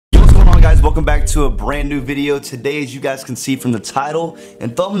on, guys? Welcome back to a brand new video. Today, as you guys can see from the title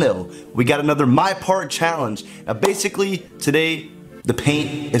and thumbnail, we got another My Part challenge. Now basically today the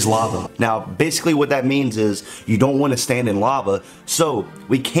paint is lava. Now basically what that means is you don't want to stand in lava, so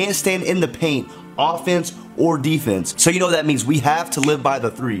we can't stand in the paint, offense or defense. So you know what that means, we have to live by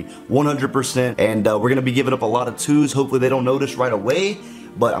the 3 100%, and we're gonna be giving up a lot of 2s. Hopefully they don't notice right away.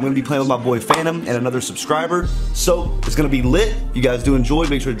 But I'm going to be playing with my boy Phantom and another subscriber. So it's going to be lit. You guys do enjoy.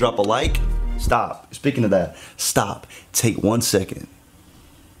 Make sure to drop a like. Stop. Speaking of that, stop. Take 1 second.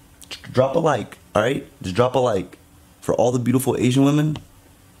 Drop a like. Alright? Just drop a like. For all the beautiful Asian women,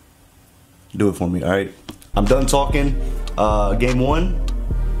 do it for me. Alright? I'm done talking. Game 1.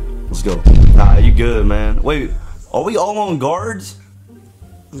 Let's go. Nah, you good, man. Wait, are we all on guards?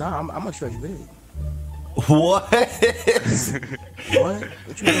 Nah, I'm gonna stretch big. What? What?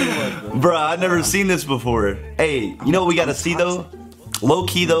 What you doing, bro? Bruh, I've never seen this before. Hey, you know what we gotta see though? Low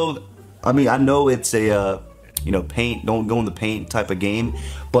key though, I mean, I know it's a, you know, paint, don't go in the paint type of game,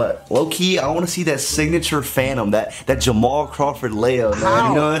 but low key, I wanna see that signature Phantom, that Jamal Crawford layup, man. How?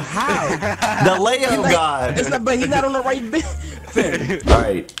 You know? How? The layup guy. It's not, but he's not on the right bit.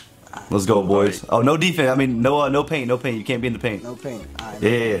 Alright, let's go, boys. Oh, no defense. I mean, no paint, no paint. You can't be in the paint. No paint. Right,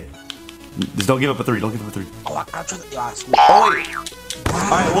 Yeah. Just don't give up a 3. Don't give up a 3. Oh, I tried to. Oh wait.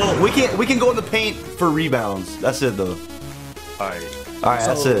 Alright, well we can go in the paint for rebounds. That's it though. Alright,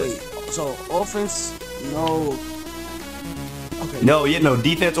 that's it. Wait, so offense, no. Okay. No, yeah, no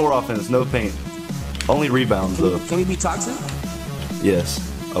defense or offense, no paint. Only rebounds though. Can we be toxic? Yes,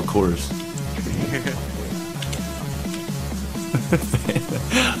 of course.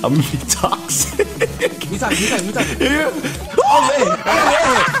 I'm gonna be toxic. We toxic. Yeah. Oh yeah.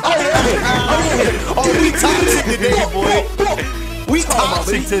 Oh, we toxic today, boy. We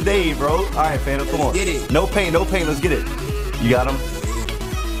toxic today, bro. Alright, Phantom, come on. Get it. No paint, let's get it. You got him?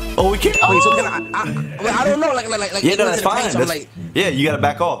 Oh, we can't. Wait, so can I don't know, like. Yeah, no, that's fine. Paint, so I'm like, yeah, you gotta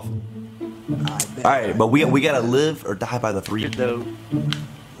back off. bet. Alright, but we gotta live or die by the 3.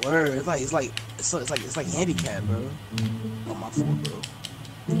 Word, it's like handicap, bro. On my fault, bro.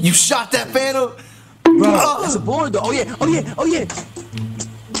 You shot that Phantom? Bro, that's a board though. Oh yeah.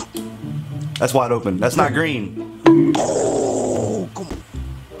 That's wide open. That's not green. Oh, come on.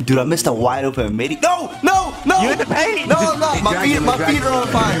 Dude, I missed a wide open midi. No! You in the paint? No, I'm not. My feet are on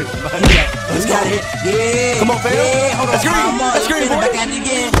fire. Let's go. Yeah. Come on, Phantom. Yeah, hold on. That's green, boy. Back at it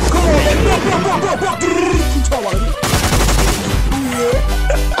again. Come on,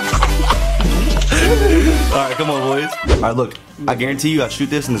 Alright, come on, boys. Alright, look. I guarantee you I shoot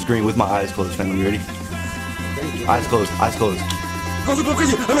this and it's green with my eyes closed, Phantom. You ready? Eyes closed. Go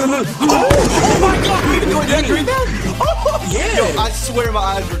crazy. Oh my god! You that green down? Yeah. Yo, I swear my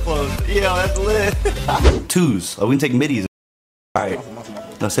eyes were closed. Yeah, that's lit. 2s. Oh, we can take middies. Alright.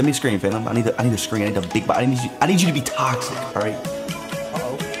 No, send me a screen, Phantom. I need a screen. I need a big body. I need you to be toxic, alright?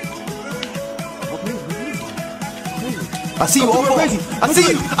 I see you, all crazy. I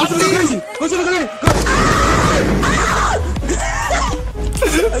see you.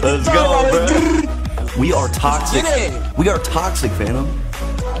 Let's go, bro. We are toxic. We are toxic, Phantom.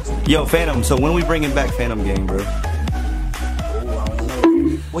 Yo, Phantom. So when we bringing back Phantom Gang, bro?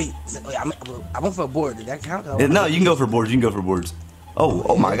 Wait, I went for a board. Did that count? No, you can go for boards.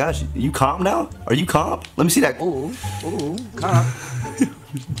 Oh my gosh. You calm now? Are you calm? Let me see that. Ooh, calm.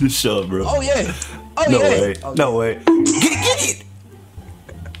 Just shove, bro. Oh yeah. No way. No way. Get it.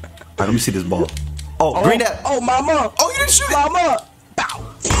 Alright, let me see this ball. Oh, green that. Oh, mama. Oh, you didn't shoot it. Mama. Bow.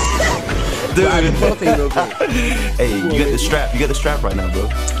 Dude. Hey, you got the strap. You got the strap right now, bro.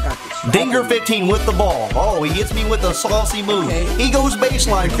 Dinger 15 with the ball. Oh, he hits me with a saucy move. Okay. He goes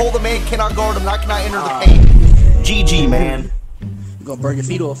baseline. Cole the man cannot guard him. I cannot enter the paint. GG, man. You gonna burn your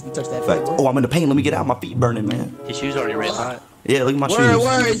feet off if you touch that Fact. feet, Oh, I'm in the paint. Let me get out. My feet burning, man. His shoes already red hot. Yeah, look at my shoes.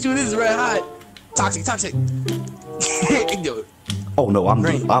 Word, dude, this is red hot. Toxic. Dude. Oh no, I'm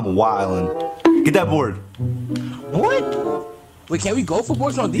Green. wildin'. Get that board. What? Wait, can we go for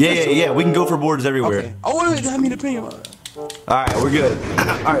boards on defense? Yeah. We can go for boards everywhere. Okay. Oh wait, I mean the opinion. All right, we're good.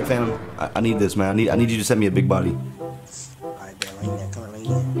 All right, fam. I need this, man. I need you to send me a big body. Alright, bet, lane that, come on, lane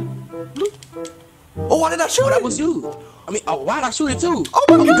that. Oh, why did I shoot Oh, it? that was you. I mean, why did I shoot it too? Oh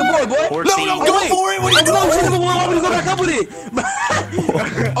my Okay, god. good boy, boy. No, go for it. What are you doing? I'm gonna go back up with it.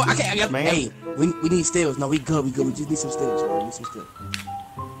 Oh, okay, I got. Man. Hey, we need steals. No, we good. We just need some steals, bro. We need some steals.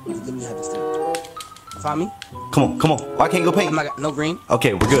 Let me have the steals. Find me. Come on. Oh, I can't go paint. I'm not, no green.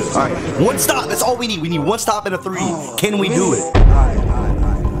 Okay, we're good. All right, one stop. That's all we need. We need one stop and a 3. Can we do it? All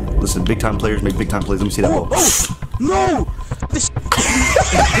right. Listen, big time players make big time plays. Let me see that ball. Oh, no! This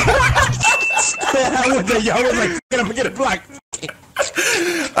I was like, I'm gonna get a block.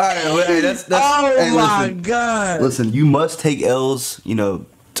 Alright, well, that's Oh hey, my listen. god. Listen, you must take L's, you know,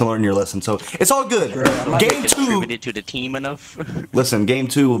 to learn your lesson. So it's all good. Game 2. Contributed to the team enough. Listen, game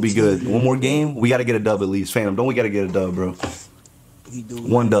 2 will be good. One more game, we gotta get a dub at least. Phantom, don't we gotta get a dub, bro? He do.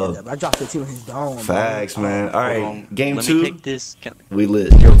 One dub. I dropped 15 on his dome. Facts, man. Alright, game Let 2. me take this. We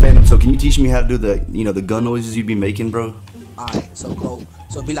lit. Yo, Phantom, so can you teach me how to do the, you know, the gun noises you be making, bro? Alright, so go.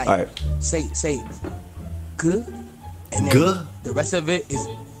 So be like, Alright. say, good. And then Good? the rest of it is,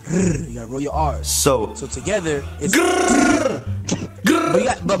 you gotta roll your R's. So So together, it's. But, you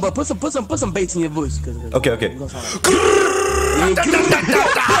got, but put some bass in your voice. Okay, okay. We're gonna sound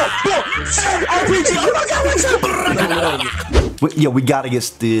like, yeah, we gotta get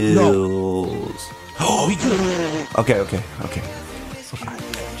stills. oh, we good. Okay.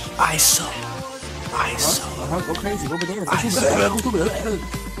 ISO. Go crazy, go bananas.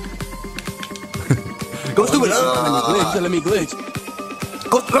 Go stupid. Let me glitch.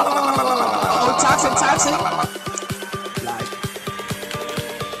 Go. Oh, toxic. Like.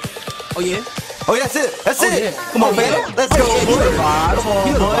 Oh yeah. Oh, yeah, that's it. That's it. Yeah. Come on, man. Yeah. Let's go, You know the boy. vibes.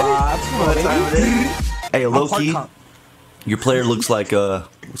 Come on, boy. Hey, Loki, Park your player looks like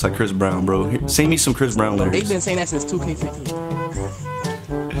Chris Brown, bro. Here, sing me some Chris Brown They've lyrics. been saying that since 2K15.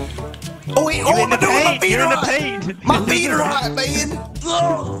 Oh wait, You're in the my paint. feet You're are in the hot. paint. My feet are hot, man.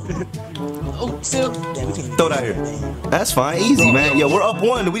 Oh, still. Yeah, we can't. Throw it out here. That's fine, easy, man. Yeah, we're up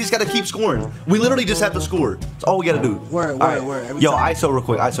 1. We just gotta keep scoring. We literally just have to score. That's all we gotta do. Word. Every Yo, time. ISO real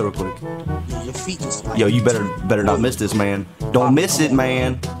quick. Yeah, your feet just like. Yo, you better not miss this, man. Don't miss it,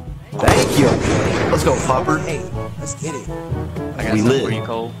 man. Thank you. Let's go, Popper. Hey, let's get it. I got We something lit. for you,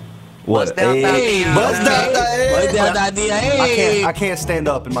 Cole. What? Bust down that Hey, idea. bust down that idea. Hey. I can't stand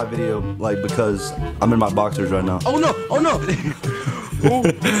up in my video, like, because I'm in my boxers right now. Oh no.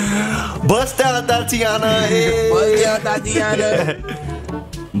 Bust down Tatiana. Hey. Bust down Tatiana.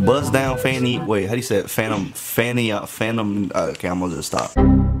 Bust down Fanny. Wait, how do you say it? Phantom. Okay, I'm gonna just stop.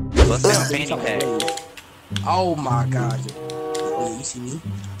 Bust down fanny pack. Oh my god. Oh yeah, you see me?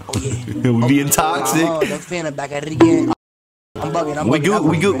 Oh yeah. We being toxic. Oh, the fan back at it again. I'm bugging. We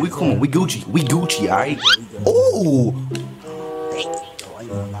good. Come on. We Gucci. All right. Ooh.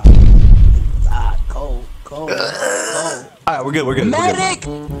 Cold. All right, we're good. Medic.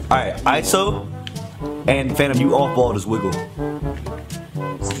 All right, ISO and Phantom, you off ball, just wiggle.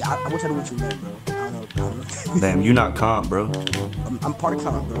 See, I wish I knew what you meant, bro. I don't know. Damn, you not comp, bro. I'm part of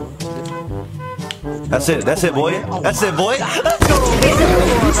comp, bro. That's it, boy. That's it, boy. Let's go. Did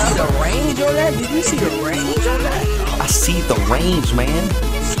you see the range on that? Did you see the range on that? I see the range, man.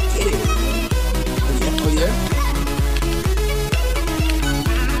 Get it. Oh yeah.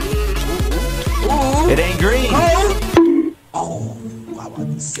 Ooh. It ain't green. Oh, I was about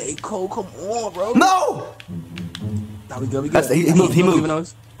to say, Cole, come on, bro. No. Nah, we good. That's- he moved. Giving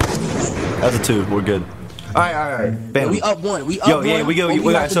us. That's a 2. We're good. All right. Phantom. We up 1. We up Yo, 1. yeah, we go. All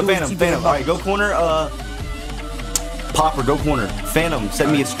Wait, have to so do is Phantom. keep it All right, go corner. Popper, go corner. Phantom,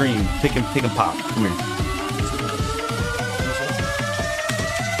 send me a screen. Pick and pop. Come here.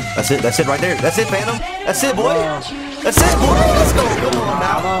 That's it right there. That's it, Phantom. That's it, boy. That's it, boy. Let's go. Come on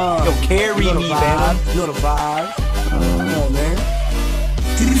now. Yo, carry me, Phantom. You know the vibe. Come on, man.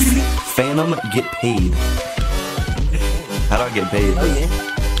 Phantom, get paid. How do I get paid? Oh yeah.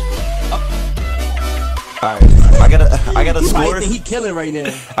 All right, I got a He score. might think he killing right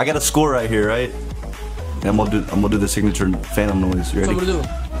now. I got a score right here, right? And I'm gonna do the signature Phantom noise. You So ready? what to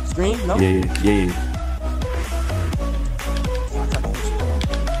do? Screen? No. Yeah.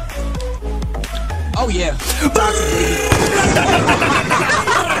 Oh yeah. Toxic, baby.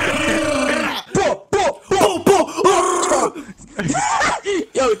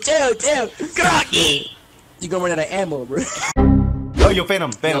 Yo, chill. Groggy. You gonna run out of ammo, bro. Oh, yo,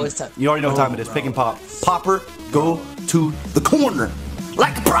 Phantom. it's time. You already know what time it is. Pick and pop. Popper, go to the corner.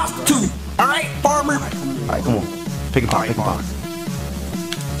 Like a prostitute. All right, farmer. All right, come on. Pick and pop.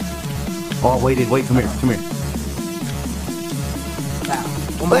 Oh, wait, come here.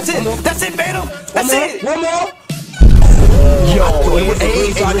 That's it, Phantom. That's it. One more. Yo,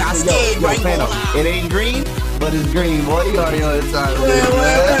 I got scared, right? Phantom. It ain't green, but it's green, boy. You already know it's time.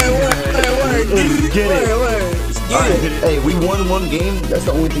 Get it. All right. Hey, we won 1 game. That's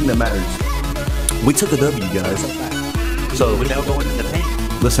the only thing that matters. We took a W, guys. So We're now going in the paint.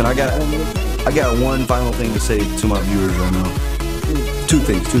 listen, I got one final thing to say to my viewers right now. Two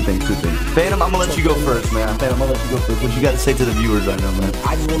things. Phantom, I'm gonna let you go first, man. Phantom, I'm gonna let you go first. What you got to say to the viewers right now, man?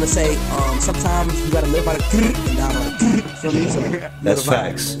 I just want to say, sometimes you gotta live by the and die by the feel me? So, That's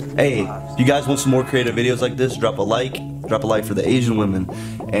facts. Hey, if you guys want some more creative videos like this, drop a like for the Asian women.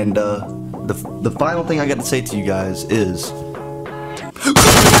 And the final thing I got to say to you guys is Go!